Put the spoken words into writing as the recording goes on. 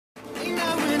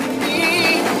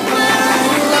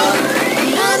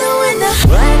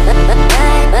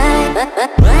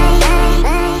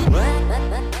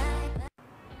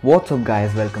What's up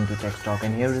guys, welcome to TechStock,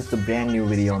 and here is the brand new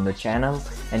video on the channel.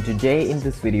 And today in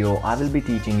this video I will be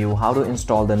teaching you how to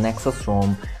install the Nexus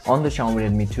Rom on the Xiaomi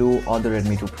Redmi 2 or the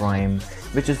Redmi 2 Prime,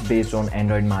 which is based on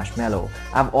Android Marshmallow.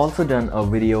 I've also done a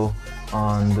video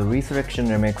on the Resurrection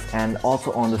Remix and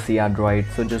also on the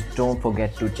Crdroid, so just don't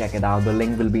forget to check it out. The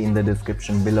link will be in the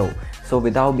description below. So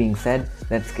without being said,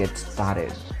 let's get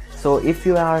started. So if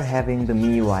you are having the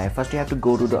MIUI, first you have to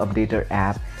go to the updater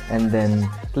app and then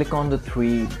click on the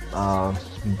three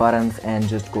buttons and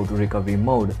just go to recovery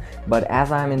mode. But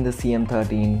as I'm in the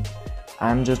CM13,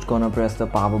 I'm just gonna press the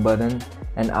power button,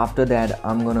 and after that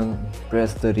I'm gonna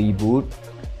press the reboot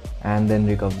and then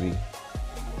recovery.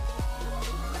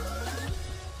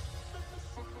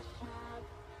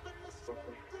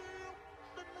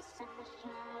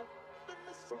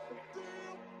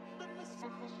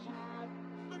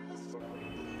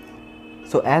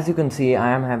 So as you can see, I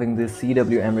am having this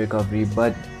CWM recovery,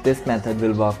 but this method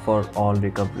will work for all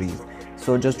recoveries.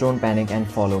 So just don't panic and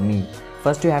follow me.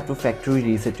 First you have to factory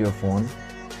reset your phone.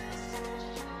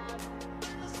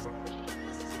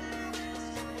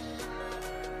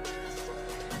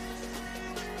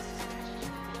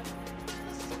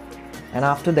 And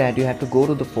after that you have to go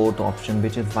to the fourth option,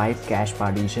 which is wipe cache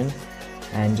partition,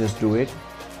 and just do it.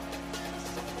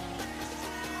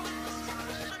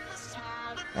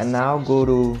 And now go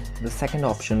to the second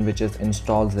option, which is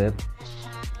install zip,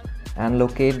 and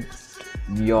locate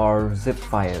your zip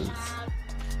files.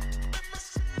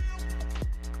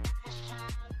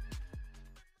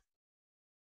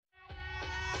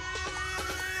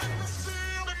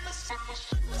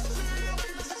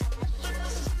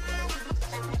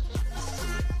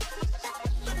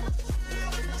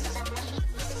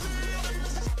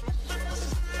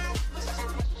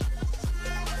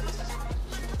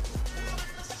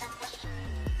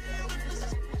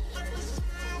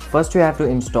 First you have to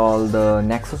install the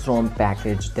Nexus Rom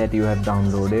package that you have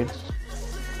downloaded,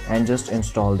 and just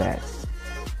install that.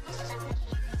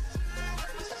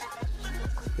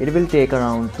 It will take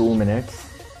around 2 minutes.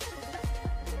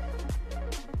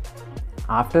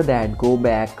 After that, go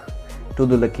back to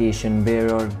the location where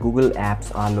your Google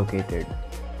apps are located.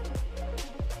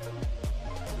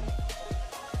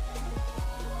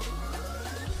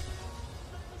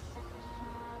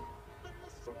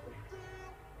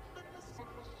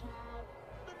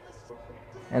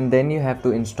 And then you have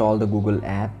to install the Google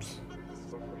apps.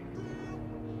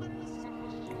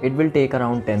 It will take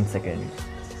around 10 seconds.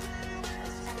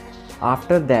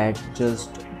 After that, just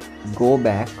go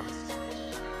back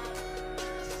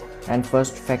and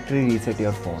first factory reset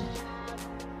your phone.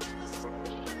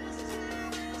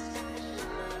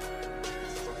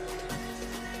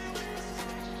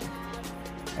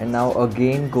 And now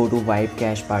again go to wipe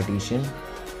cache partition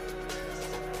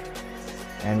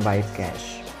and wipe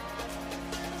cache.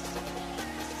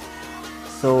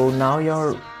 So now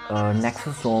your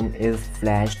Nexus Rom is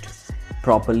flashed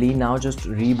properly. Now just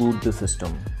reboot the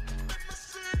system.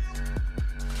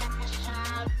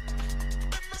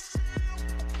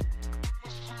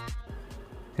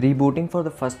 Rebooting for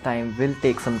the first time will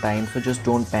take some time, so just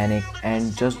don't panic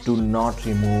and just do not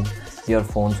remove your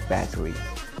phone's battery.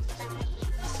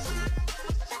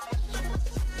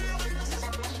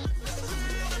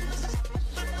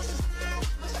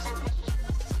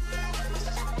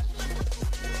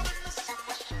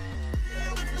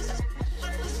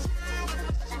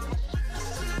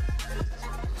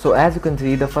 So as you can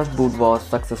see, the first boot was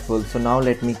successful. So now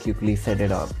let me quickly set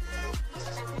it up.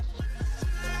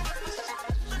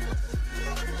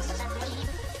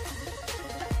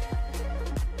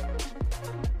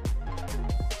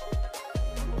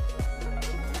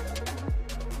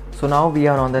 So now we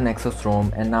are on the Nexus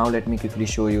Rom, and now let me quickly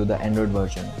show you the Android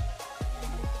version.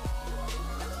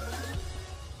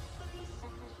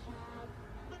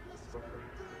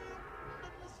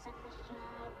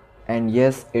 And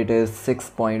yes, it is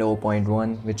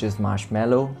 6.0.1, which is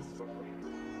Marshmallow.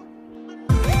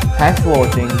 Thanks for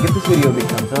watching. Give this video a big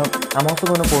thumbs up. I'm also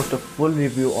going to post a full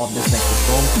review of this Nexus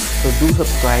Rom, so do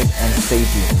subscribe and stay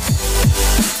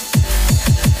tuned.